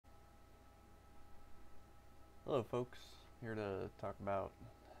Hello folks, here to talk about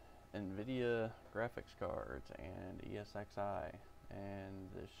NVIDIA graphics cards and ESXi, and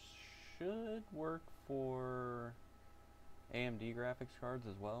this should work for AMD graphics cards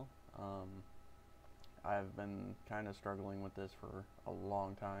as well. I've been kind of struggling with this for a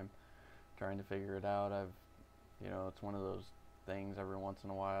long time, trying to figure it out. It's one of those things every once in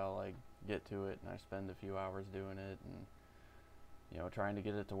a while I get to it and I spend a few hours doing it and trying to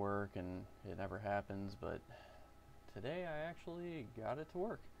get it to work, and it never happens. But today I actually got it to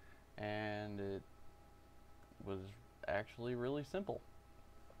work, and it was actually really simple.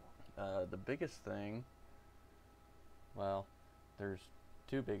 The biggest thing, well, there's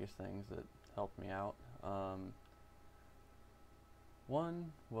two biggest things that helped me out.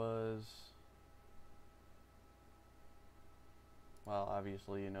 One was, well,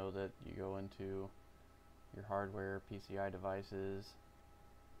 obviously you know that you go into your hardware PCI devices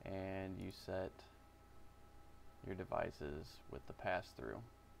and you set your devices with the pass-through,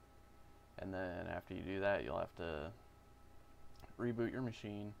 and then after you do that you'll have to reboot your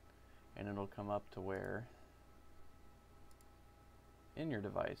machine, and it'll come up to where in your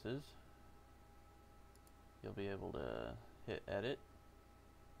devices you'll be able to hit edit,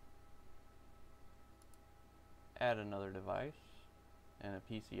 add another device, and a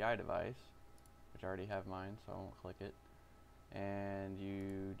PCI device, which I already have mine so I won't click it, and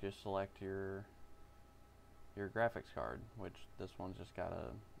you just select your graphics card, which this one's just got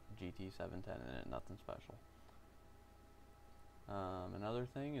a GT710 in it, nothing special. Another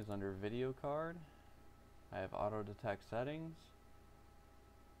thing is under video card, I have auto detect settings,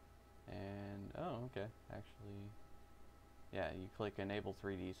 and oh okay, actually yeah, you click enable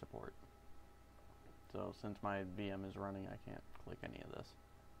 3D support. So since my VM is running, I can't click any of this.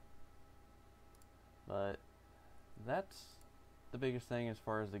 But that's the biggest thing as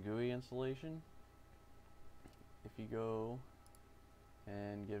far as the GUI installation. If you go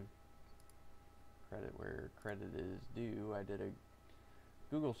and give credit where credit is due, I did a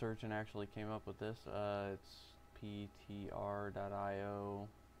Google search and actually came up with this. It's ptr.io,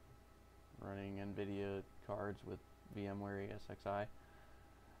 running NVIDIA cards with Vmware ESXi.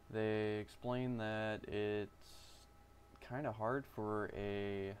 They explain that it's kind of hard for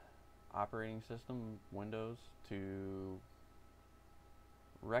a operating system, Windows, to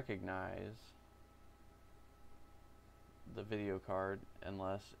recognize the video card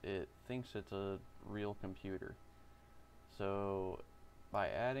unless it thinks it's a real computer. So by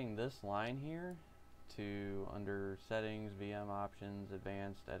adding this line here to under settings, VM options,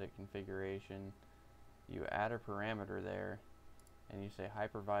 advanced, edit configuration, you add a parameter there and you say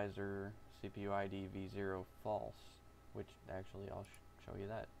hypervisor CPU ID v0 false, which actually I'll show you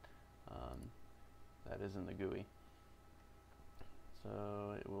that. That is in the GUI. So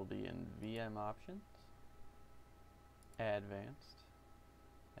it will be in VM options, advanced,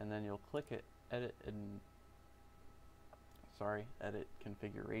 and then you'll click it, edit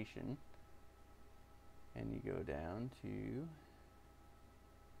configuration, and you go down to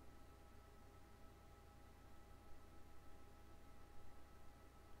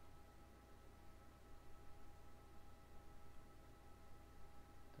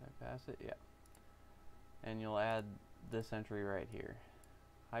pass it? Yeah. And you'll add this entry right here,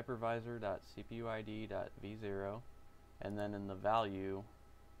 hypervisor.cpuid.v0, and then in the value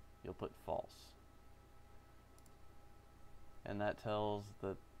you'll put false. And that tells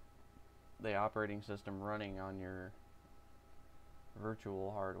the operating system running on your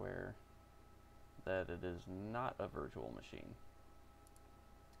virtual hardware that it is not a virtual machine.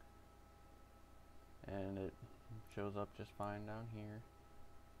 And it shows up just fine down here.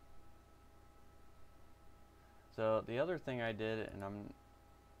 So the other thing I did, and I'm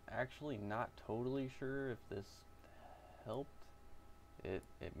actually not totally sure if this helped, it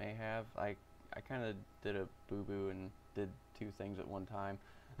may have, I kind of did a boo-boo and did two things at one time.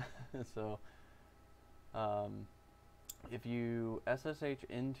 So if you SSH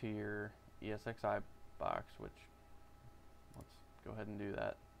into your ESXi box, which let's go ahead and do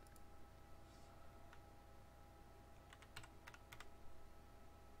that.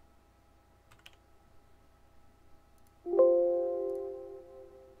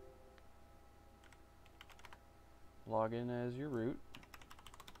 Log in as your root.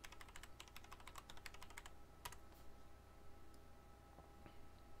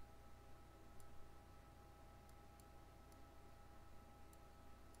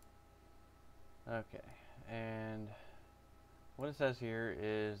 Okay, and what it says here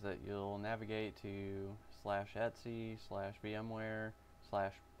is that you'll navigate to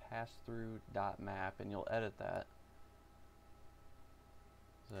 /etc/vmware/passthrough.map, and you'll edit that.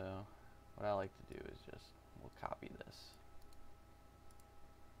 So what I like to do is just, we'll copy this.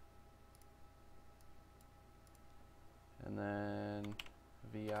 And then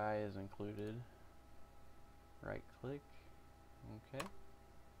VI is included. Right click, okay.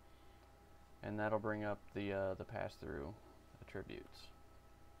 And that'll bring up the pass-through attributes.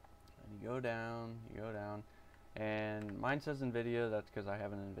 And you go down, and mine says NVIDIA. That's because I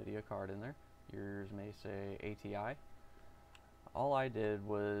have an NVIDIA card in there. Yours may say ATI. All I did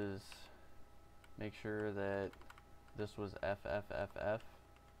was make sure that this was FFFF,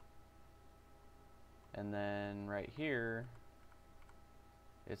 and then right here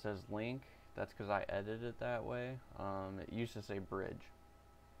it says link. That's because I edited it that way. It used to say bridge,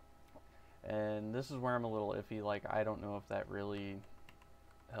 and this is where I'm a little iffy. Like, I don't know if that really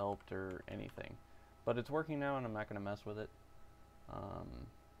helped or anything, but it's working now, and I'm not going to mess with it.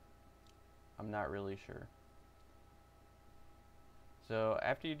 I'm not really sure. So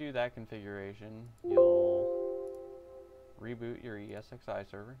after you do that configuration, you'll reboot your ESXi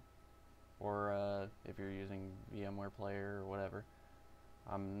server, or if you're using VMware Player or whatever.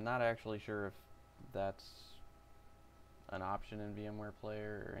 I'm not actually sure if that's an option in VMware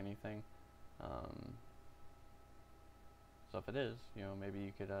Player or anything. So if it is, you know, maybe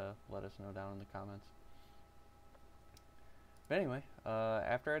you could let us know down in the comments. But anyway,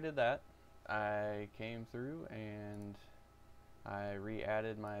 after I did that, I came through and I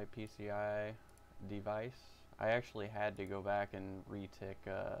re-added my PCI device. I actually had to go back and re-tick,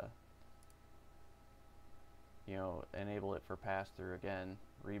 you know, enable it for pass-through again,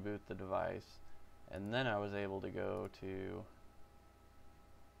 reboot the device, and then I was able to go to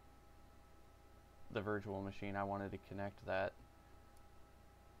the virtual machine I wanted to connect that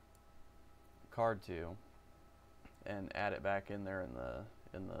card to and add it back in there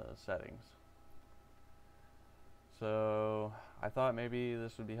in the settings. So I thought maybe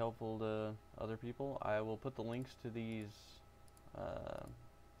this would be helpful to other people. I will put the links to these, I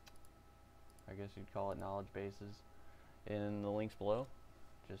guess you'd call it knowledge bases, in the links below,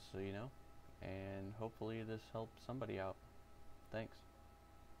 just so you know. And hopefully this helps somebody out. Thanks.